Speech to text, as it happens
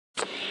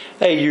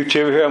Hey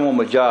YouTube, here I'm on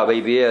my job,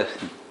 ABS.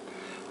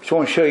 Just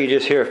want to show you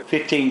this here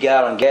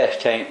 15-gallon gas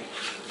tank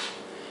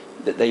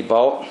that they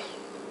bought,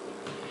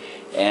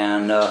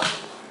 and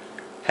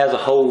has a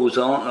hose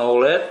on it and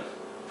all that.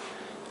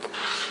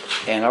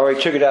 And I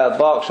already took it out of the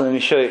box, so let me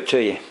show it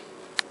to you.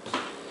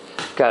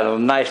 Got a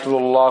nice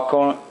little lock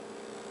on it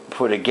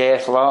for the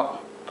gas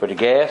lock, for the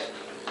gas.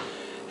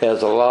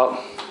 Has a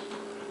lock.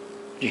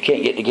 You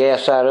can't get the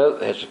gas out of it.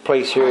 There's a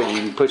place here that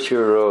you can put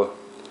your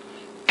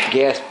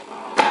gas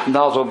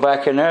nozzle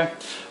back in there.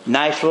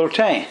 Nice little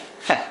tank.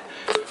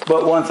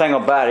 But one thing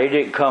about it, it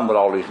didn't come with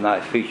all these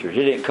nice features.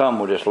 It didn't come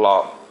with this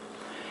lock.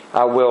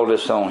 I weld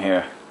this on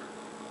here.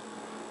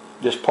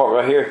 This part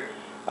right here,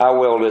 I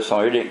weld this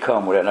on. It didn't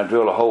come with it, and I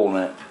drilled a hole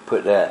in it.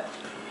 Put that.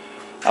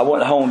 I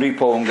went to Home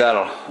Depot and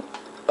got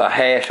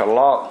a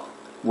lock,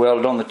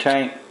 welded on the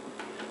tank,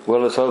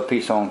 welded this other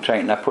piece on the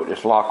tank, and I put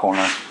this lock on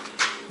there.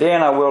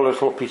 Then I welded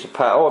this little piece of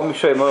pipe. Oh, let me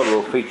show you my other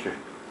little feature.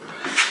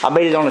 I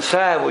made it on the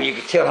side where you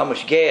can tell how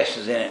much gas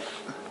is in it.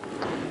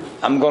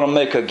 I'm going to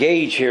make a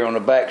gauge here on the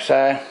back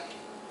side.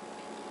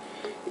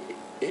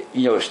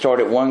 You know, it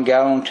started at 1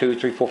 gallon, 2,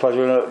 3, 4, 5, 6,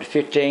 up to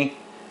 15.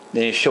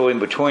 Then it show in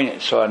between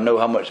it, so I know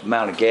how much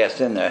amount of gas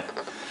in there.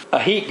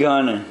 A heat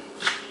gun, and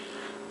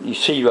you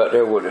see right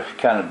there where it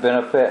kind of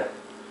bent up at.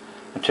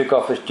 I took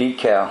off this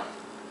decal,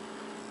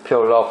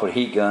 peeled it off with a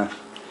heat gun,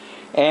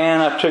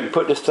 and I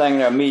put this thing in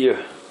there, a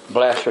meter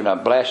blaster, and I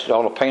blasted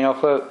all the paint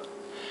off of it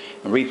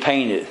and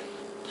repainted it.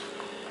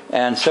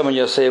 And some of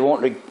you say,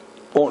 won't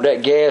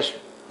that gas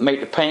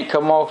make the paint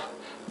come off?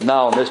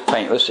 No, this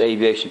paint, this is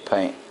aviation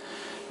paint.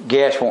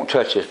 Gas won't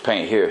touch this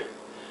paint here.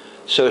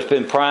 So it's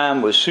been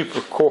primed with Super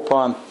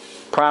Corpon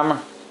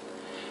primer,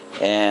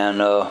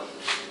 and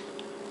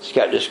it's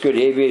got this good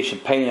aviation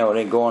paint on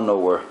it, ain't going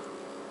nowhere.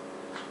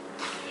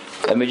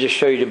 Let me just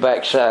show you the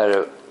back side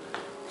of it.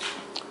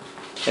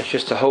 That's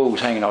just a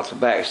hose hanging off the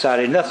back side.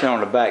 There's nothing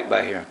on the back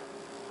here.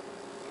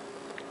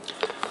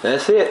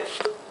 That's it.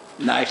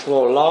 Nice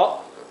little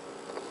lock.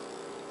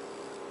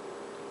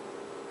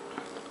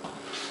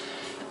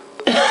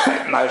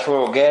 Nice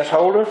little gas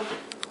holder.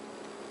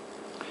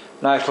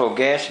 Nice little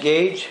gas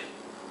gauge.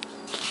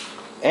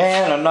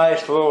 And a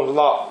nice little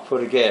lock for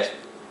the gas.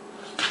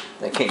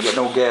 They can't get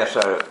no gas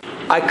out of it.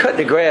 I cut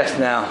the grass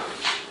now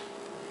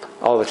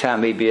all the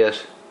time,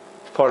 ABS.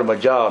 It's part of my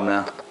job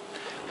now.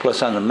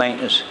 Plus I'm the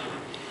maintenance.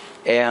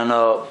 And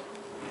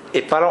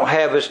if I don't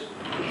have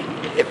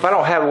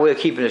a way of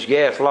keeping this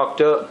gas locked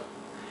up,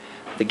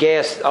 the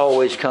gas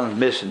always comes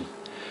missing.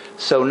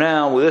 So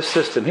now with this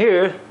system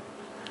here,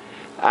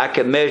 I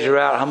can measure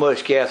out how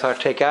much gas I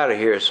take out of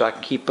here, so I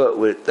can keep up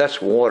with it. That's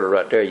water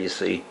right there, you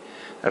see.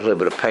 There's a little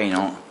bit of paint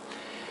on it.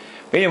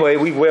 Anyway,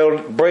 we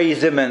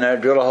brazed them in there,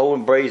 drill a hole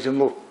and brazed them,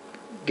 little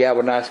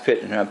galvanized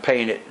pit in there, and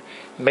paint it.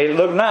 Made it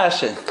look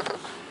nice, and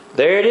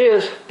there it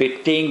is,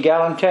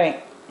 15-gallon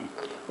tank.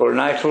 With a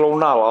nice little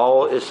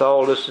nozzle.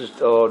 This is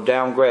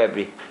down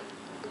gravity.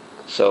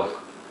 So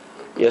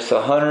it's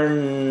it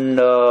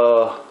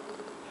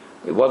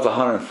was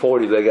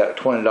 140, but they got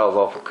 $20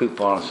 off a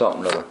coupon or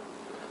something.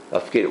 I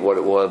forget what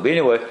it was. But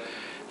anyway,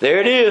 there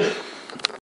it is.